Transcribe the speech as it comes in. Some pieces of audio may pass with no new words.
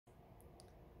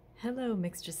Hello,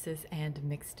 mixtresses and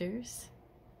mixters.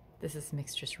 This is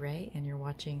Mixtress Ray, and you're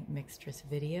watching Mixtress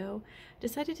Video.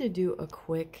 Decided to do a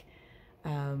quick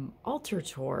altar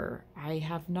tour. I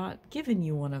have not given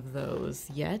you one of those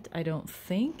yet, I don't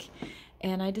think.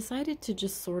 And I decided to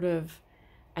just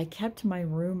I kept my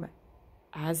room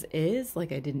as is.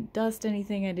 Like, I didn't dust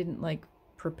anything. I didn't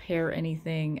prepare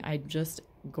anything. I'm just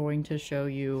going to show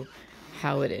you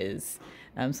how it is.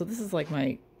 So this is like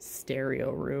my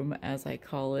stereo room, as I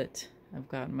call it. I've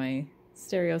got my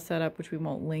stereo setup, which we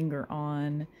won't linger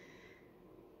on.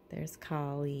 There's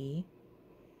Collie.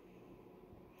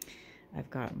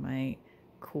 I've got my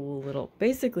cool little,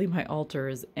 basically my altar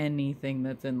is anything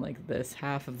that's in like this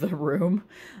half of the room,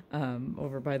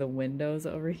 over by the windows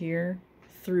over here.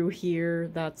 Through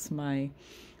here, that's my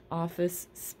office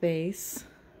space.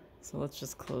 So let's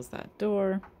just close that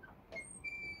door.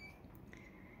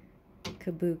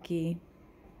 Kabuki.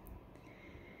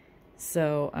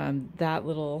 So that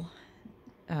little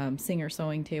singer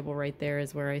sewing table right there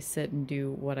is where I sit and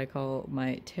do what I call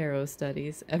my tarot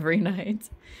studies every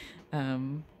night.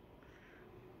 And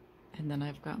then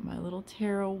I've got my little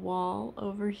tarot wall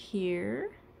over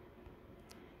here.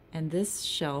 And this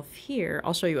shelf here,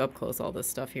 I'll show you up close all this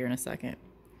stuff here in a second.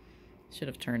 Should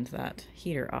have turned that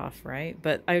heater off, right?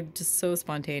 But I'm just so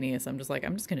spontaneous. I'm just like,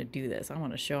 I'm just going to do this. I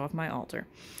want to show off my altar.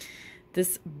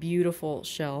 This beautiful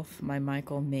shelf my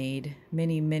Michael made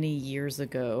many, many years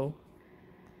ago.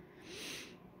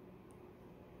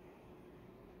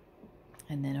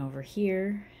 And then over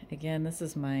here, again, this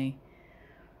is my,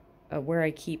 where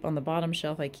I keep, on the bottom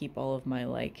shelf, I keep all of my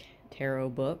like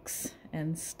tarot books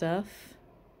and stuff.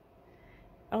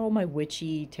 All my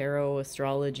witchy tarot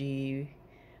astrology,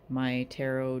 my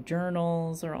tarot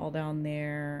journals are all down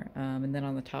there. And then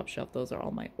on the top shelf, those are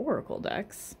all my oracle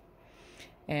decks.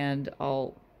 And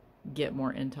I'll get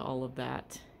more into all of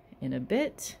that in a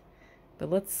bit. But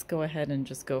let's go ahead and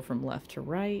just go from left to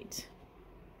right.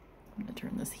 I'm going to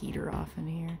turn this heater off in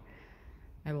here.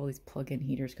 I have all these plug-in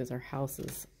heaters because our house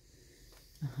is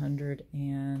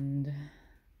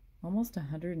almost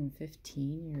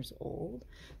 115 years old.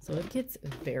 So it gets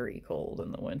very cold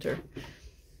in the winter.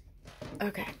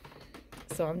 Okay.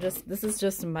 So this is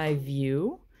just my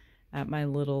view at my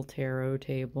little tarot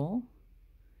table.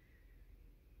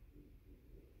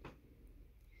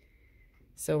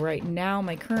 So right now,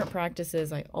 my current practice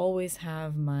is I always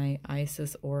have my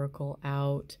Isis Oracle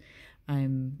out.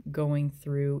 I'm going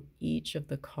through each of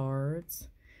the cards.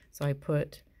 So I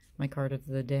put my card of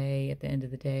the day at the end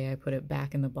of the day. I put it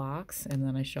back in the box, and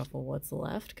then I shuffle what's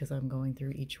left because I'm going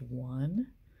through each one.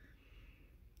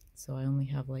 So I only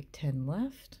have like 10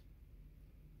 left.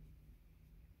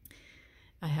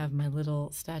 I have my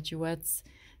little statuettes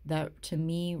that to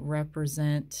me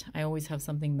represent, I always have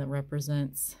something that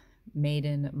represents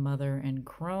Maiden, Mother, and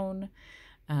Crone.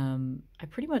 I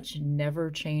pretty much never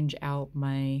change out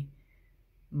my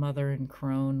Mother and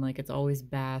Crone. Like, it's always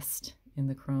Bast in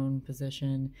the Crone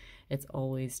position. It's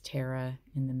always Tara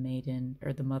in the Maiden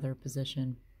or the Mother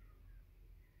position.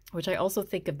 Which I also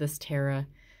think of this Tara,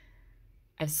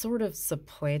 I've sort of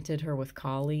supplanted her with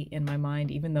Kali in my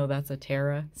mind, even though that's a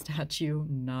Tara statue,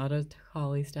 not a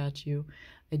Kali statue.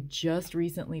 I just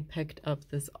recently picked up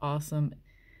this awesome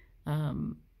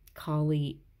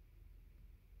Kali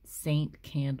Saint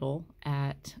candle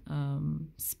at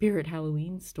Spirit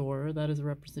Halloween store. That is a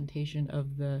representation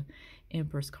of the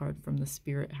Empress card from the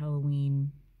Spirit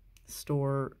Halloween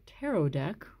store tarot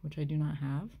deck, which I do not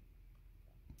have.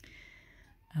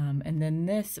 And then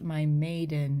this, my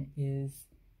maiden, is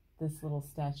this little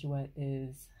statuette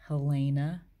is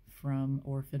Helena from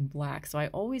Orphan Black. So I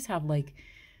always have like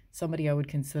somebody I would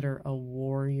consider a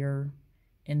warrior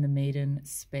in the maiden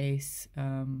space.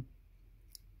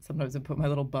 Sometimes I put my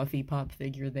little Buffy pop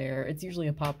figure there. It's usually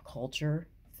a pop culture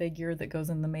figure that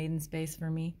goes in the maiden space for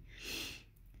me.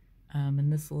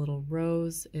 And this little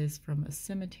rose is from a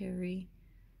cemetery.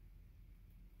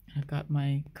 I've got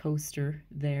my coaster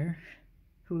there.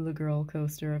 Hula Girl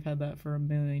coaster. I've had that for a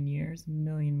million years.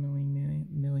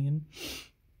 Million.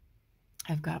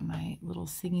 I've got my little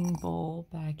singing bowl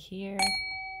back here.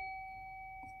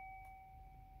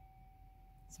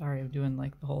 Sorry, I'm doing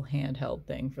like the whole handheld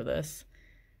thing for this,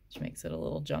 which makes it a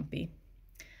little jumpy.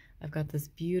 I've got this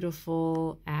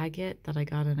beautiful agate that I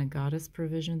got in a Goddess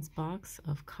Provisions box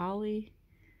of Kali.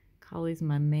 Kali's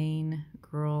my main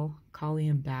girl. Kali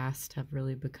and Bast have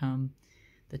really become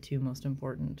the two most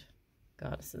important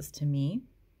goddesses to me.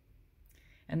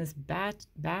 And this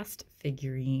Bast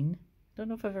figurine, I don't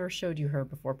know if I've ever showed you her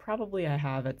before. Probably I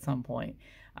have at some point.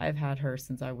 I've had her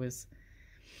since I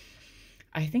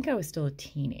think I was still a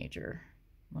teenager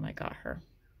when I got her.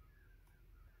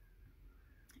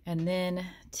 And then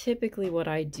typically what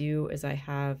I do is I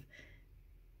have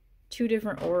two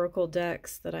different oracle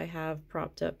decks that I have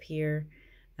propped up here,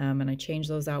 and I change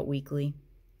those out weekly.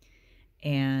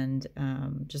 And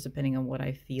just depending on what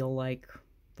I feel like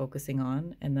focusing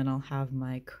on. And then I'll have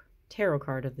my tarot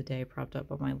card of the day propped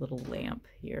up on my little lamp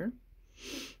here.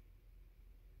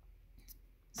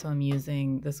 So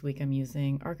this week I'm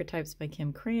using Archetypes by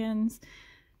Kim Krans,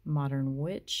 Modern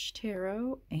Witch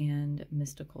Tarot, and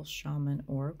Mystical Shaman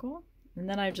Oracle. And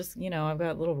then I've just, I've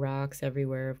got little rocks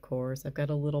everywhere, of course. I've got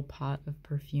a little pot of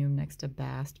perfume next to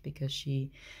Bast because it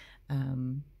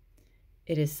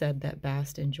is said that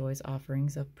Bast enjoys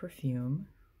offerings of perfume.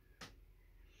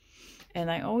 And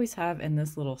I always have in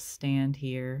this little stand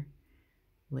here,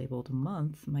 labeled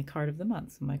month, my card of the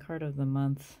month. So my card of the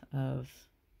month of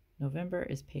November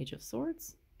is Page of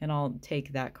Swords. And I'll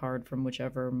take that card from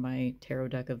whichever my tarot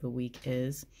deck of the week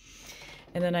is.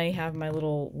 And then I have my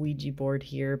little Ouija board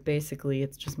here. Basically,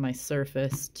 it's just my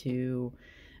surface to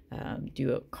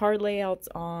do card layouts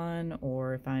on,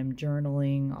 or if I'm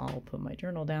journaling, I'll put my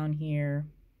journal down here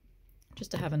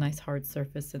just to have a nice hard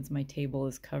surface. Since my table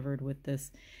is covered with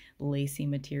this lacy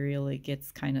material, it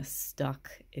gets kind of stuck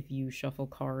if you shuffle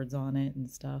cards on it and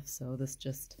stuff. So this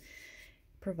just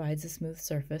provides a smooth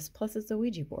surface. Plus it's a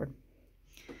Ouija board.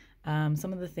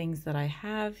 Some of the things that I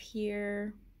have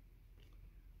here,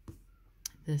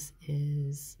 this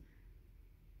is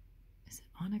it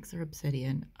onyx or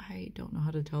obsidian? I don't know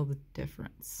how to tell the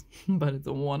difference, but it's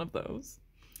one of those.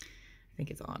 I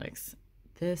think it's onyx.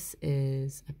 This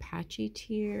is Apache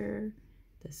tear.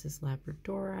 This is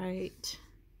labradorite.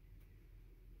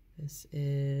 This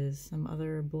is some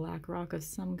other black rock of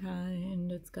some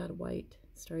kind. It's got white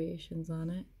striations on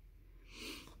it.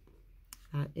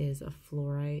 That is a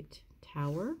fluorite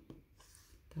tower.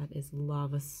 That is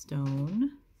lava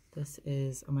stone. This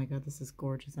is, oh my god, this is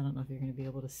gorgeous. I don't know if you're going to be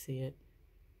able to see it.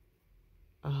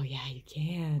 Oh yeah, you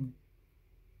can.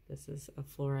 This is a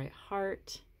fluorite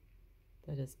heart.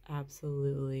 That is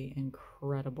absolutely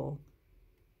incredible.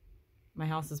 My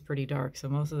house is pretty dark, so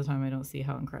most of the time I don't see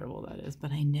how incredible that is,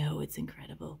 but I know it's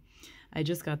incredible. I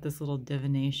just got this little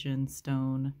divination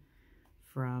stone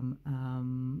from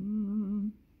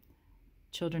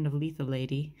Children of Letha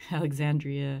Lady,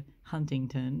 Alexandria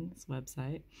Huntington's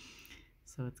website.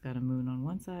 So it's got a moon on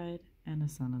one side and a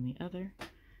sun on the other,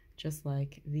 just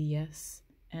like the yes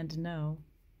and no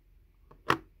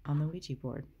on the Ouija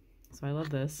board. So I love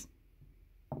this.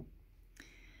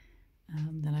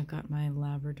 Then I've got my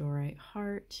labradorite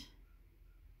heart.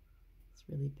 It's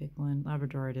a really big one.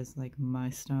 Labradorite is like my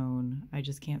stone. I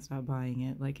just can't stop buying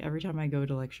it. Like every time I go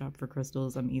to like shop for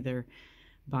crystals, I'm either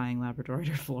buying labradorite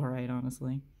or fluorite,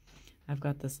 honestly. I've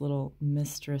got this little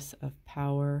Mistress of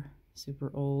Power,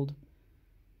 super old,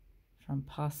 from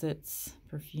Posset's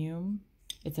perfume.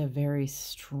 It's a very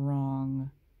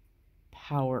strong,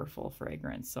 powerful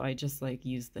fragrance. So I just like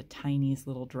use the tiniest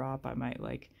little drop. I might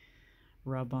like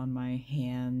rub on my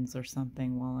hands or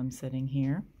something while I'm sitting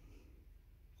here.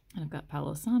 And I've got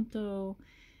Palo Santo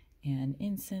and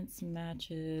incense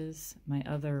matches. My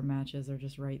other matches are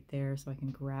just right there, so I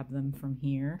can grab them from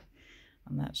here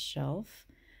on that shelf.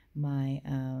 My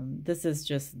this is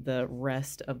just the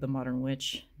rest of the Modern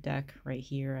Witch deck right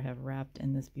here. I have wrapped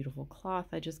in this beautiful cloth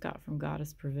I just got from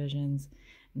Goddess Provisions,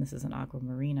 and this is an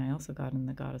aquamarine I also got in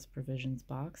the Goddess Provisions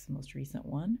box, the most recent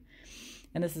one.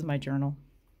 And this is my journal.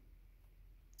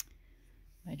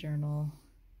 My journal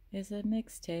is a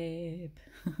mixtape.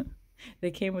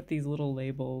 They came with these little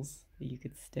labels that you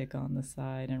could stick on the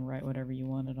side and write whatever you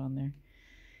wanted on there.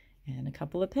 And a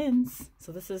couple of pins.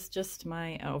 So this is just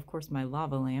my, of course, my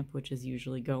lava lamp, which is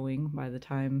usually going by the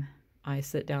time I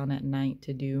sit down at night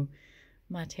to do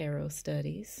my tarot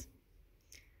studies.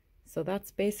 So that's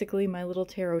basically my little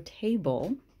tarot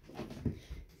table.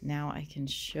 Now I can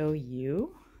show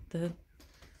you the,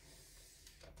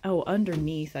 oh,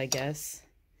 underneath, I guess,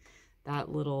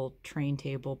 that little train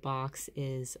table box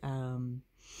is,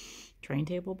 train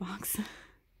table box?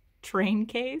 Train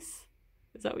case?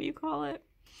 Is that what you call it?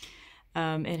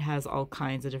 It has all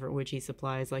kinds of different witchy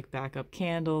supplies like backup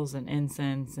candles and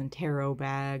incense and tarot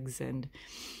bags and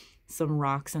some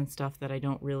rocks and stuff that I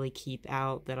don't really keep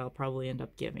out that I'll probably end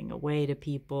up giving away to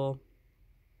people.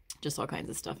 Just all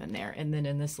kinds of stuff in there. And then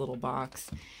in this little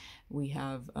box, we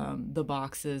have the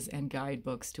boxes and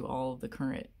guidebooks to all of the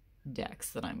current decks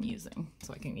that I'm using,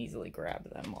 so I can easily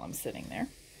grab them while I'm sitting there.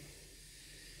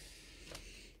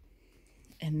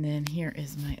 And then here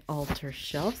is my altar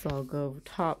shelf, so I'll go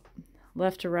top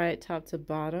left to right, top to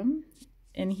bottom.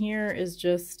 And here is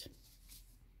just,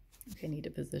 okay, I need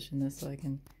to position this so I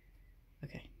can,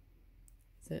 okay,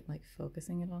 is it like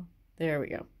focusing at all? There we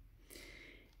go.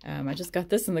 I just got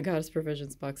this in the Goddess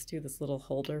Provisions box too, this little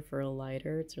holder for a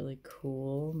lighter. It's really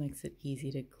cool, makes it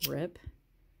easy to grip,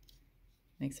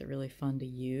 makes it really fun to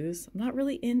use. I'm not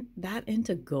really that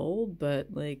into gold, but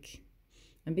like,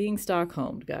 I'm being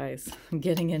Stockholmed, guys. I'm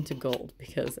getting into gold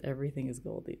because everything is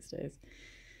gold these days.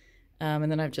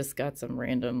 And then I've just got some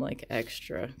random like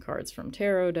extra cards from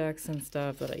tarot decks and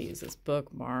stuff that I use as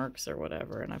bookmarks or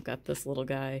whatever. And I've got this little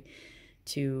guy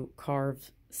to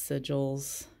carve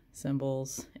sigils,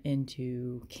 symbols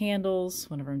into candles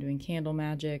whenever I'm doing candle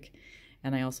magic.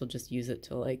 And I also just use it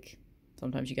to like,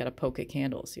 sometimes you gotta poke at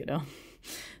candles, you know?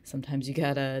 Sometimes you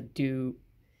gotta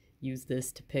use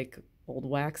this to pick old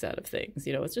wax out of things,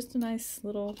 you know? It's just a nice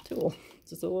little tool.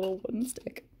 It's just a little wooden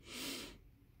stick.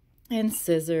 And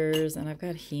scissors, and I've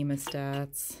got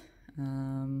hemostats,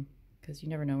 because you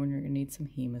never know when you're gonna need some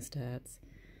hemostats.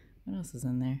 What else is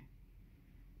in there?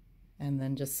 And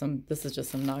then just some, this is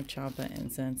just some Nag Champa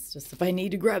incense, just if I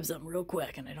need to grab something real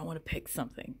quick and I don't want to pick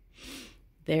something.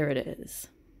 There it is.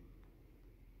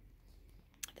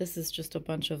 This is just a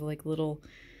bunch of like little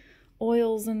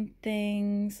oils and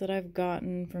things that I've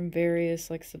gotten from various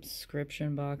like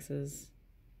subscription boxes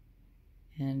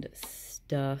and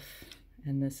stuff.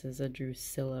 And this is a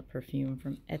Drusilla perfume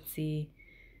from Etsy.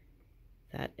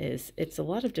 That is, it's a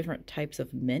lot of different types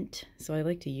of mint, so I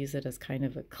like to use it as kind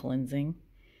of a cleansing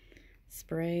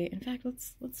spray. In fact,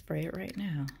 let's spray it right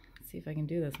now. Let's see if I can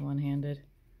do this one-handed.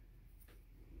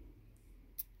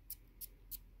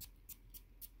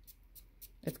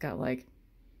 It's got like,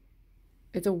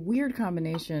 it's a weird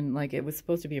combination, like it was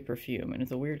supposed to be a perfume, and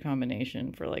it's a weird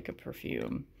combination for like a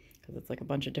perfume. Because it's like a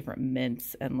bunch of different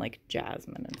mints and like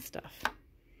jasmine and stuff.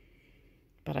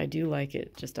 But I do like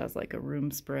it just as like a room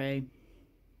spray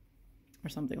or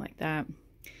something like that.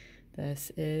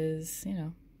 This is, you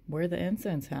know, where the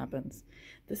incense happens.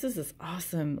 This is this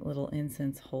awesome little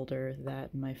incense holder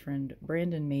that my friend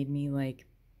Brandon made me like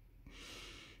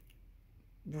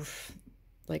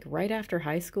right after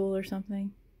high school or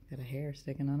something. Got a hair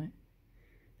sticking on it.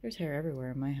 There's hair everywhere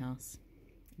in my house.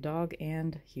 Dog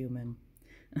and human.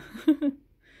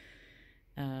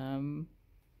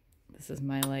 This is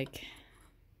my like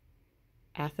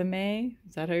athame.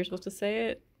 Is that how you're supposed to say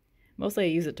it? Mostly I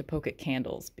use it to poke at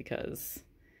candles because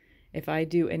if I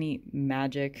do any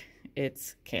magic,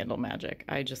 it's candle magic.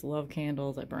 I just love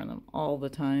candles. I burn them all the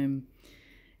time.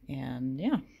 And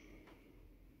yeah.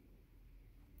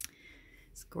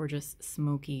 This gorgeous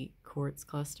smoky quartz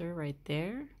cluster right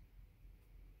there.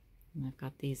 And I've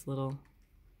got these little,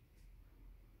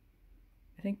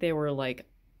 I think they were like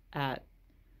at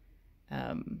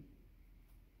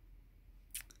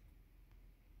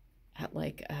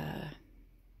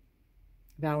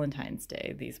Valentine's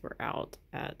Day. These were out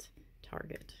at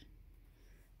Target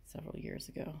several years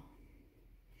ago.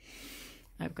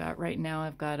 I've got right now,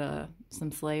 I've got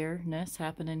some Slayer-ness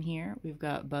happening here. We've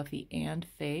got Buffy and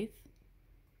Faith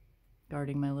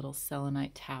guarding my little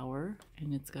selenite tower,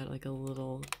 and it's got like a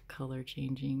little color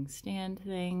changing stand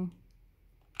thing.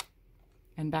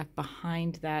 And back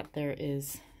behind that there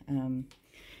is,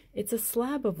 it's a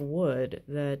slab of wood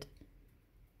that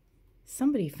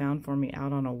somebody found for me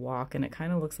out on a walk, and it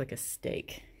kind of looks like a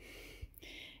stake.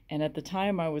 And at the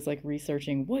time I was like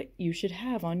researching what you should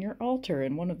have on your altar,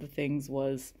 and one of the things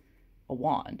was a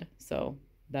wand. So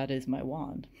that is my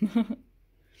wand.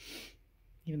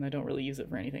 Even though I don't really use it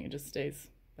for anything, it just stays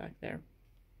back there.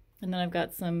 And then I've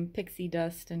got some pixie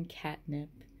dust and catnip.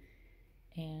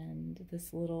 And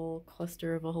this little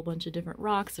cluster of a whole bunch of different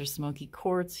rocks. There's smoky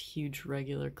quartz, huge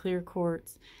regular clear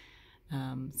quartz,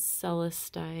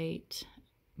 celestite,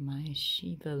 my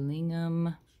Shiva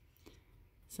lingam.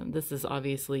 So this is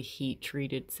obviously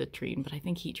heat-treated citrine, but I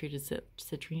think heat-treated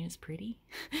citrine is pretty.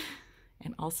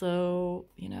 And also,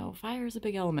 you know, fire is a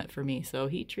big element for me, so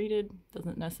heat-treated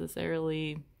doesn't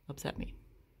necessarily upset me.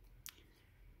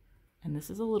 And this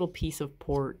is a little piece of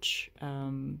porch.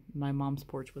 My mom's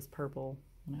porch was purple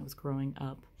when I was growing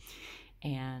up.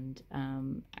 And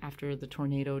after the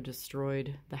tornado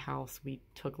destroyed the house, we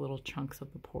took little chunks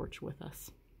of the porch with us.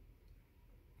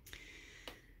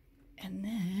 And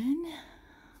then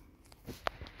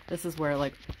this is where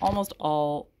like almost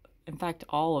all, in fact,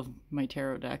 all of my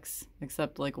tarot decks,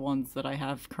 except like ones that I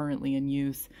have currently in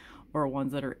use or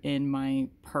ones that are in my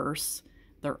purse,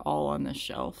 they're all on this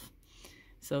shelf.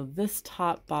 So this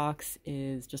top box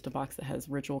is just a box that has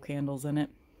ritual candles in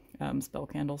it, spell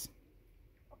candles.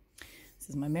 This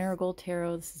is my Marigold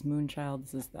Tarot. This is Moonchild.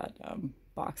 This is that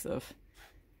box of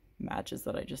matches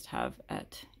that I just have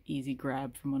at easy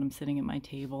grab from when I'm sitting at my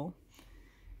table.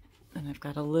 And I've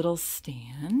got a little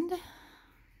stand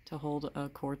to hold a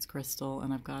quartz crystal,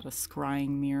 and I've got a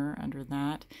scrying mirror under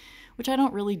that, which I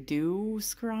don't really do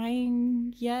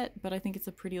scrying yet, but I think it's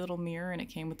a pretty little mirror, and it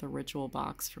came with a ritual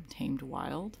box from Tamed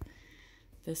Wild.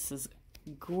 This is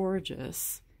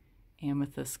gorgeous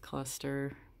amethyst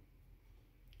cluster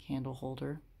candle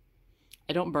holder.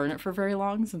 I don't burn it for very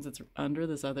long since it's under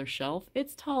this other shelf.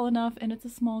 It's tall enough and it's a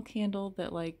small candle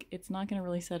that like it's not going to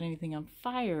really set anything on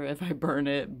fire if I burn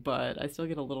it, but I still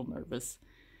get a little nervous.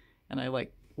 And I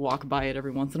like walk by it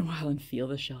every once in a while and feel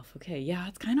the shelf. Okay, yeah,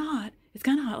 it's kind of hot. It's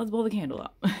kind of hot. Let's blow the candle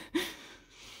out.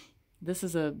 This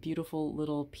is a beautiful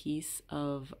little piece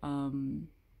of a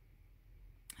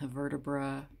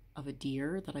vertebra of a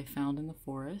deer that I found in the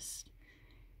forest.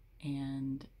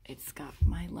 And it's got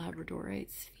my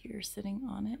labradorite sphere sitting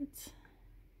on it.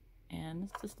 And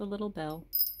it's just a little bell.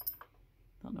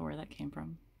 Don't know where that came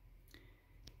from.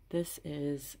 This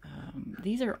is,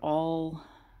 these are all,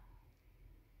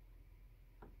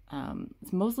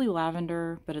 it's mostly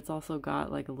lavender, but it's also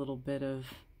got like a little bit of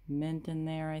mint in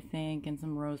there, I think, and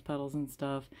some rose petals and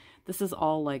stuff. This is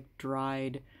all like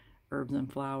dried herbs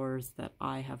and flowers that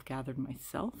I have gathered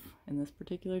myself in this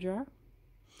particular jar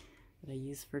that I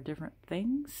use for different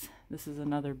things. This is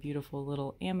another beautiful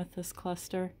little amethyst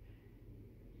cluster.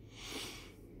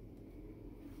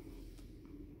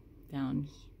 Down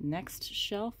next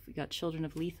shelf, we got Children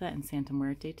of Letha and Santa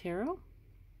Muerte Tarot.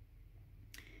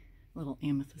 Little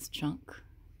amethyst chunk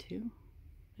too,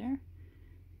 there.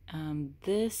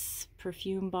 This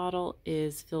perfume bottle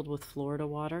is filled with Florida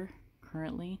water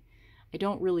currently. I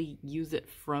don't really use it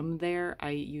from there.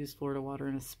 I use Florida water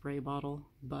in a spray bottle,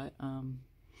 but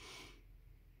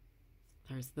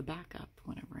there's the backup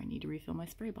whenever I need to refill my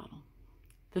spray bottle.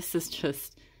 This is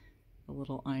just a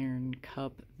little iron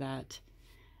cup that,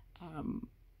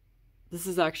 this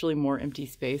is actually more empty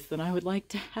space than I would like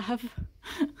to have.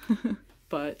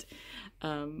 But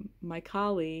my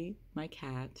collie, my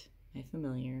cat, my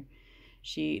familiar,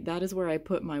 that is where I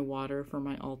put my water for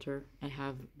my altar. I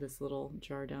have this little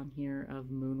jar down here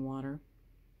of moon water,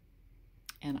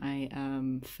 and I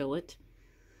fill it,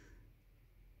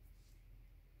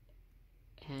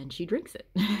 and she drinks it.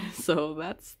 So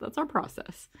that's our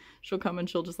process. She'll come and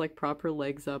she'll just like prop her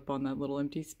legs up on that little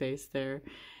empty space there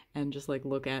and just like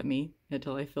look at me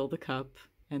until I fill the cup,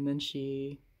 and then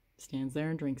she stands there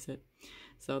and drinks it.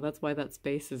 So that's why that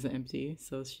space is empty,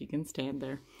 so she can stand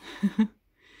there.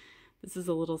 This is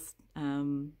a little, I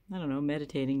don't know,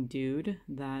 meditating dude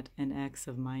that an ex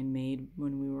of mine made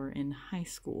when we were in high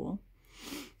school.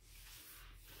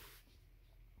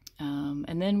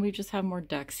 And then we just have more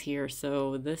decks here.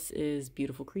 So this is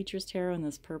Beautiful Creatures Tarot in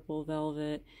this purple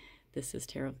velvet. This is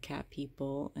Tarot of Cat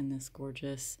People in this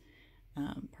gorgeous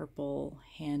purple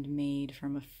handmade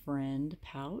from a friend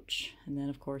pouch. And then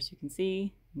of course you can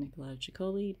see Nicoletta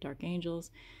Ciccoli, Dark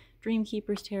Angels, Dream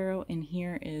Keepers Tarot, and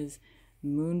here is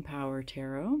Moon Power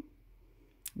Tarot.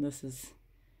 This is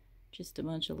just a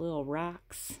bunch of little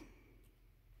rocks.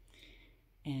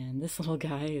 And this little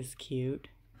guy is cute.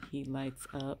 He lights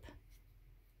up.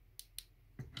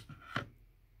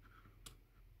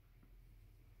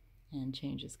 And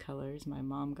changes colors. My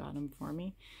mom got him for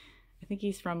me. I think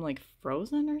he's from like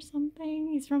Frozen or something.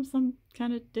 He's from some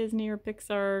kind of Disney or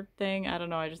Pixar thing. I don't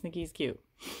know. I just think he's cute.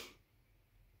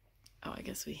 Oh, I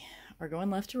guess we are going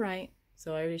left to right.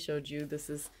 So I already showed you, this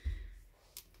is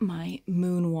my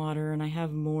moon water, and I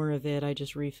have more of it. I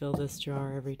just refill this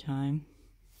jar every time.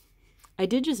 I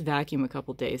did just vacuum a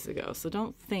couple days ago, so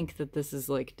don't think that this is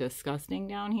like disgusting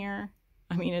down here.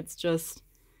 I mean, it's just,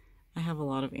 I have a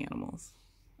lot of animals.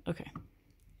 Okay.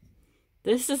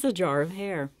 This is a jar of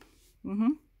hair.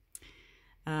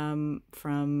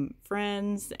 From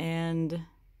friends and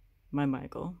my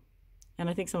Michael. And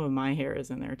I think some of my hair is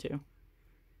in there too.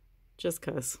 Just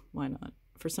 'cause, why not?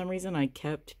 For some reason, I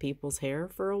kept people's hair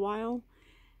for a while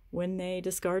when they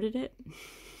discarded it.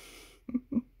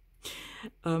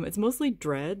 It's mostly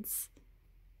dreads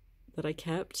that I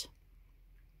kept.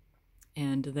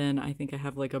 And then I think I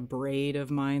have like a braid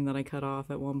of mine that I cut off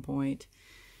at one point.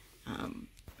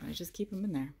 I just keep them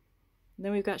in there. And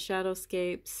then we've got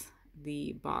Shadowscapes,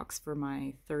 the box for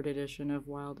my 3rd edition of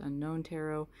Wild Unknown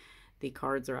Tarot. The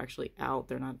cards are actually out,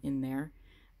 they're not in there.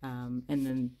 And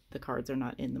then the cards are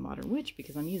not in the Modern Witch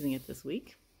because I'm using it this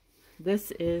week.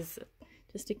 This is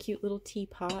just a cute little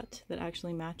teapot that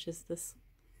actually matches this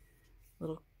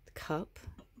little cup.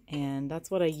 And that's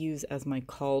what I use as my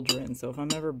cauldron. So if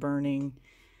I'm ever burning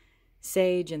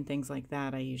sage and things like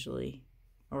that, I usually,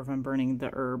 or if I'm burning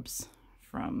the herbs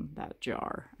from that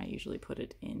jar, I usually put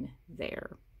it in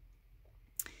there.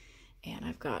 And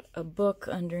I've got a book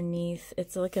underneath.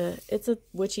 It's like it's a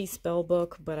witchy spell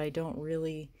book, but I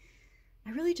really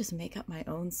just make up my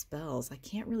own spells. I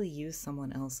can't really use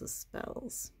someone else's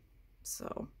spells.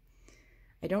 So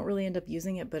I don't really end up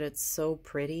using it, but it's so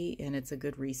pretty, and it's a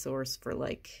good resource for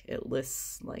like, it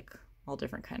lists like all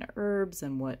different kind of herbs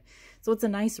and what. So it's a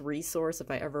nice resource if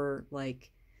I ever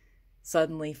like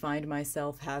suddenly find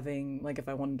myself having, like if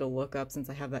I wanted to look up, since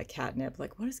I have that catnip,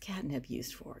 like what is catnip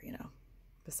used for, you know,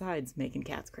 besides making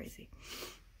cats crazy.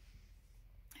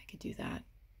 I could do that.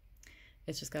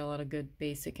 It's just got a lot of good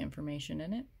basic information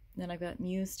in it. Then I've got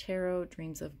Muse Tarot,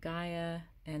 Dreams of Gaia,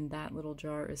 and that little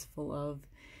jar is full of,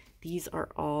 these are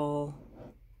all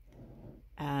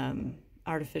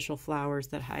artificial flowers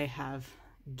that I have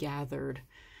gathered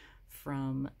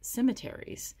from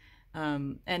cemeteries.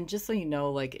 And just so you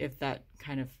know, like if that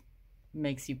kind of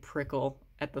makes you prickle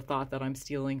at the thought that I'm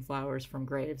stealing flowers from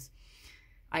graves,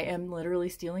 I am literally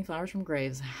stealing flowers from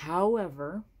graves.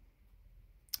 However,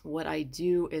 what I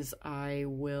do is I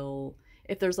will,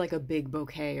 if there's like a big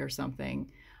bouquet or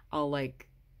something, I'll like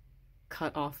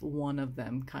cut off one of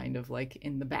them kind of like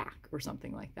in the back or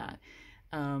something like that.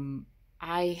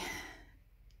 I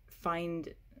find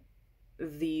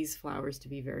these flowers to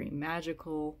be very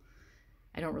magical.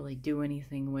 I don't really do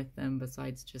anything with them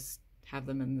besides just have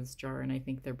them in this jar, and I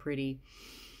think they're pretty.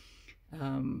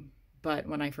 But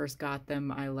when I first got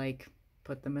them, I like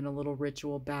put them in a little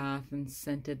ritual bath and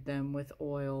scented them with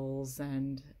oils,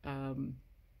 and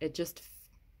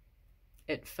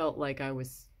it felt like I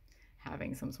was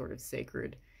having some sort of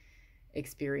sacred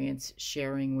experience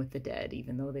sharing with the dead,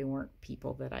 even though they weren't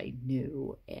people that I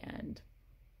knew. And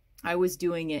I was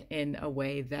doing it in a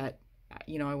way that,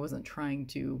 you know, I wasn't trying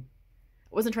to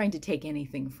take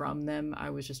anything from them.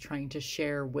 I was just trying to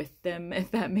share with them,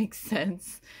 if that makes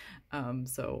sense.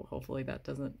 So hopefully that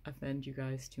doesn't offend you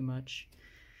guys too much.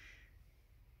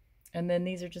 And then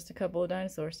these are just a couple of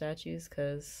dinosaur statues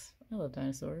because I love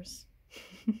dinosaurs.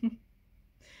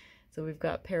 So we've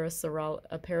got a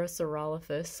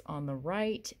Parasaurolophus on the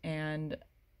right, and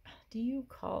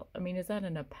is that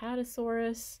an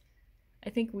Apatosaurus? I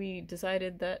think we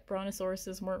decided that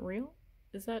brontosauruses weren't real.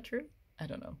 Is that true? I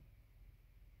don't know.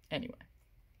 Anyway,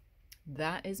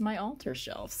 that is my altar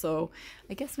shelf. So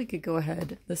I guess we could go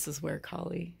ahead. This is where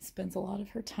Kali spends a lot of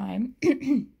her time.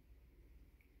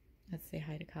 Let's say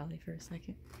hi to Kali for a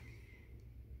second.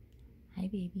 Hi,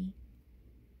 baby.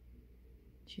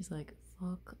 She's like,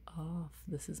 fuck off.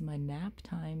 This is my nap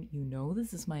time. You know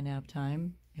this is my nap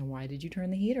time. And why did you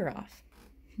turn the heater off?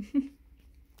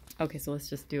 Okay, so let's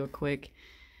just do a quick...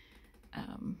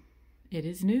 it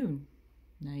is noon.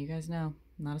 Now you guys know.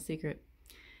 Not a secret.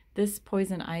 This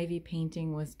poison ivy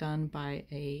painting was done by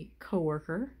a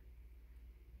coworker.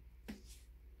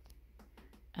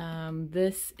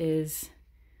 This is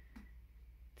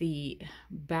the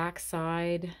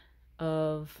backside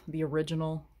of the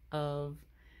original of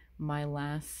my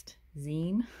last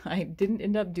zine. I didn't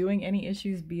end up doing any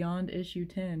issues beyond issue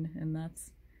 10, and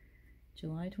that's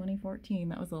July 2014.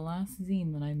 That was the last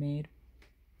zine that I made.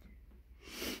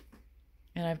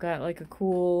 And I've got like a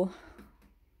cool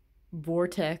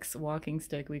vortex walking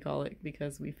stick, we call it,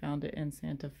 because we found it in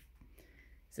Santa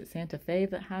Fe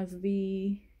that has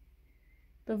the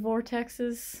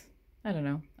vortexes? I don't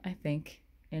know, I think,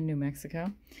 in New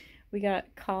Mexico. We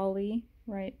got Kali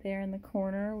right there in the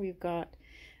corner. We've got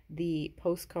the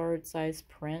postcard size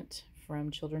print from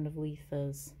Children of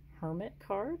Letha's Hermit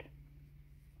card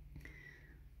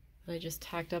that I just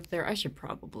tacked up there. I should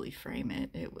probably frame it.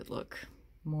 It would look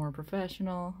more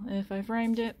professional if I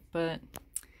framed it, but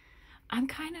I'm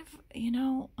kind of,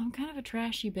 I'm kind of a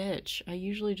trashy bitch. I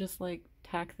usually just like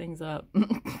tack things up.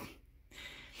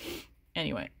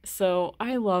 Anyway, so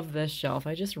I love this shelf.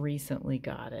 I just recently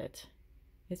got it.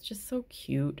 It's just so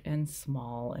cute and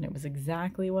small, and it was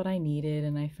exactly what I needed,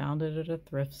 and I found it at a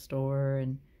thrift store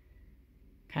and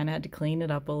kind of had to clean it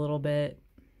up a little bit,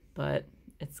 but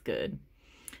it's good.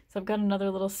 So I've got another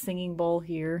little singing bowl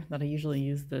here that I usually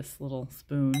use this little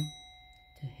spoon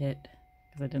to hit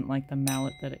because I didn't like the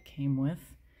mallet that it came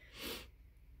with.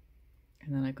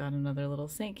 And then I've got another little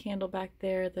saint candle back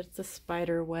there that's a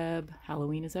spider web.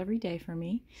 Halloween is every day for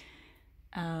me.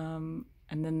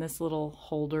 And then this little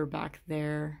holder back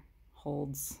there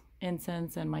holds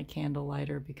incense and my candle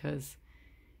lighter, because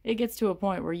it gets to a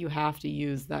point where you have to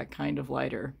use that kind of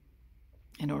lighter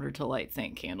in order to light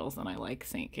saint candles, and I like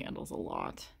saint candles a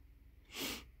lot.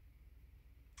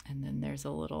 And then there's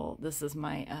a little, this is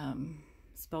my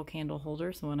spell candle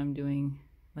holder, so when I'm doing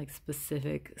like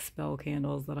specific spell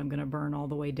candles that I'm going to burn all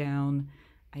the way down,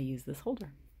 I use this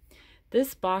holder.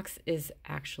 This box is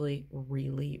actually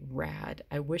really rad.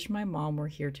 I wish my mom were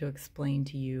here to explain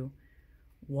to you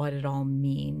what it all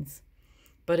means,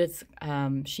 but it's,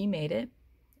 she made it.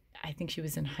 I think she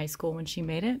was in high school when she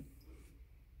made it.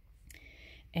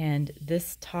 And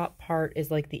this top part is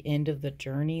like the end of the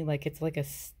journey. Like it's like a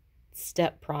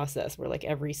step process where like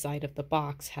every side of the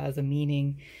box has a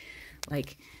meaning.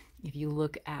 Like if you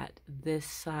look at this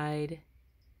side,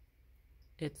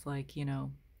 it's like, you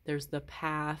know, there's the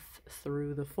path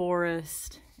through the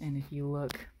forest. And if you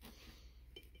look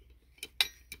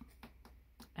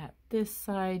at this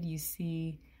side, you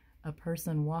see a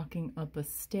person walking up a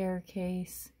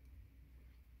staircase.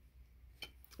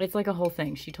 It's like a whole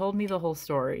thing. She told me the whole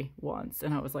story once,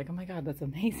 and I was like, oh my God, that's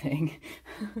amazing.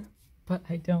 But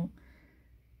I'm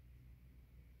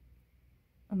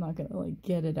not gonna like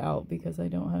get it out because I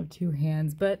don't have two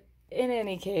hands. But in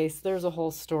any case, there's a whole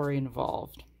story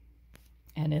involved.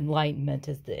 And enlightenment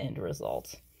is the end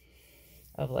result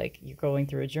of like you're going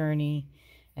through a journey.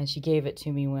 And she gave it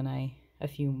to me when a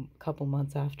couple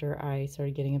months after I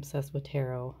started getting obsessed with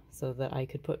tarot, so that I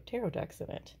could put tarot decks in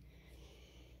it.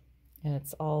 And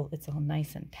it's all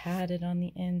nice and padded on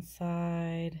the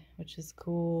inside, which is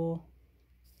cool.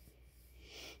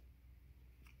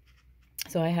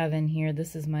 So I have in here,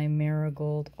 this is my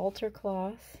Marigold altar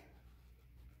cloth.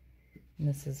 And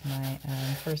this is my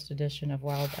first edition of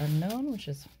Wild Unknown, which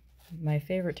is my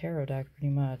favorite tarot deck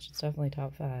pretty much. It's definitely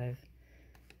top 5.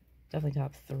 Definitely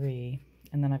top 3.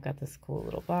 And then I've got this cool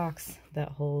little box that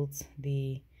holds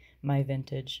my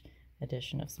vintage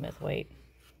edition of Smith-Waite.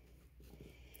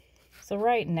 So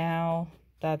right now,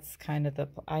 that's kind of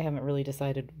I haven't really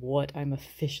decided what I'm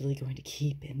officially going to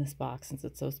keep in this box since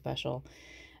it's so special.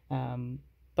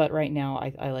 But right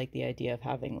now, I like the idea of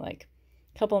having like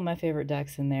a couple of my favorite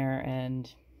decks in there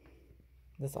and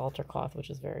this altar cloth, which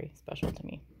is very special to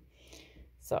me.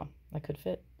 So I could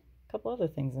fit a couple other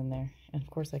things in there. And of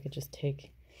course, I could just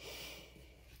take...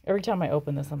 Every time I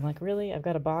open this, I'm like, really? I've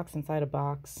got a box inside a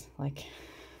box? Like...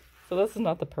 So this is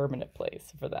not the permanent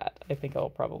place for that. I think I'll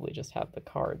probably just have the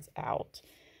cards out.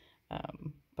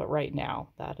 But right now,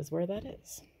 that is where that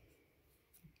is.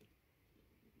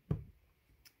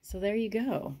 So there you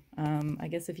go. I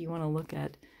guess if you want to look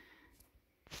at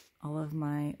all of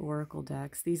my Oracle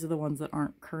decks, these are the ones that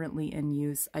aren't currently in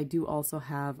use. I do also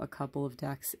have a couple of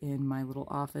decks in my little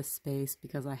office space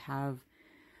because I have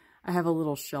a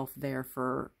little shelf there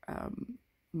for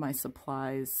my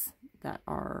supplies that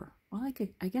are... Well,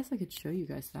 I guess I could show you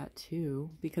guys that too,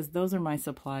 because those are my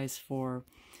supplies for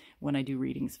when I do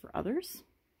readings for others.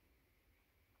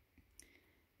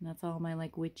 And that's all my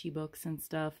like witchy books and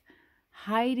stuff.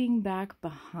 Hiding back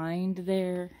behind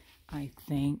there, I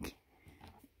think.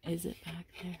 Is it back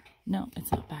there? No,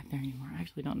 it's not back there anymore. I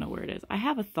actually don't know where it is. I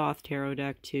have a Thoth tarot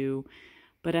deck too,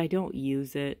 but I don't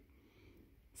use it,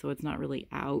 so it's not really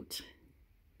out.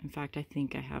 In fact, I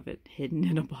think I have it hidden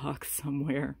in a box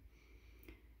somewhere.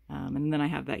 And then I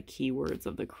have that Keywords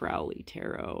of the Crowley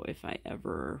Tarot if I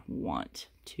ever want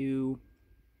to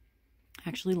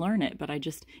actually learn it. But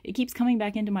it keeps coming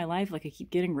back into my life. Like I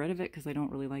keep getting rid of it because I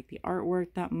don't really like the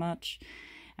artwork that much.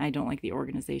 And I don't like the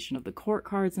organization of the court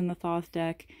cards in the Thoth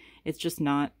deck. It's just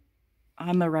not...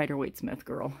 I'm a Rider-Waite-Smith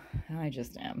girl. I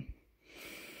just am.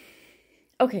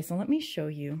 Okay, so let me show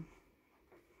you.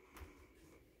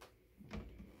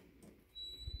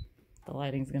 The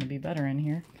lighting's going to be better in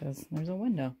here because there's a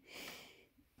window.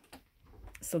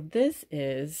 So this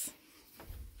is,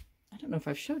 I don't know if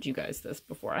I've showed you guys this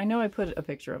before. I know I put a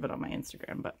picture of it on my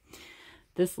Instagram, but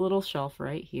this little shelf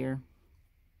right here,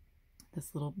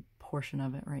 this little portion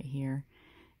of it right here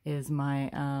is my,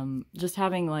 just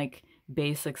having like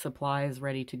basic supplies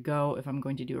ready to go if I'm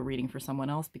going to do a reading for someone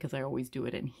else, because I always do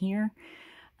it in here.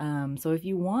 So if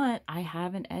you want, I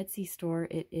have an Etsy store.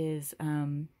 It is,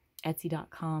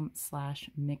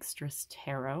 etsy.com/Mixtress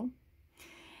Tarot.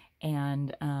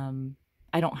 And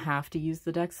I don't have to use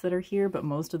the decks that are here, but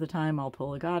most of the time I'll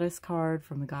pull a goddess card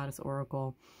from the Goddess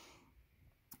Oracle.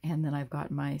 And then I've got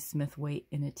my Smith-Waite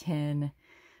in a tin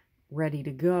ready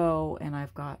to go. And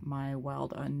I've got my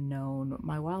Wild Unknown.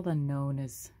 My Wild Unknown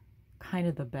is kind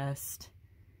of the best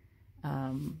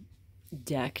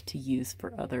deck to use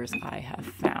for others I have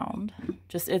found.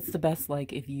 It's the best,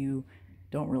 like, if you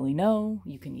don't really know,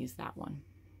 you can use that one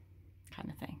kind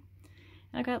of thing.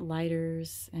 And I've got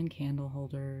lighters and candle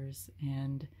holders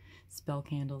and spell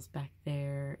candles back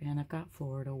there, and I've got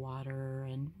Florida water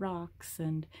and rocks,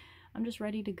 and I'm just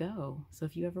ready to go. So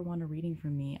if you ever want a reading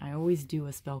from me, I always do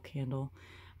a spell candle.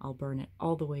 I'll burn it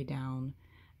all the way down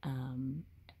in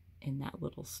that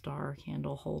little star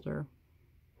candle holder.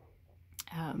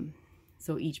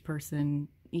 So each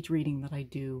reading that I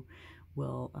do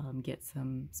will get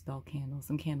some spell candles,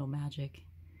 some candle magic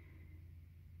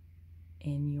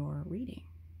in your reading.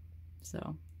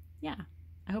 So yeah,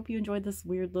 I hope you enjoyed this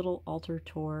weird little altar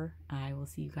tour. I will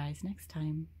see you guys next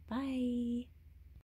time. Bye.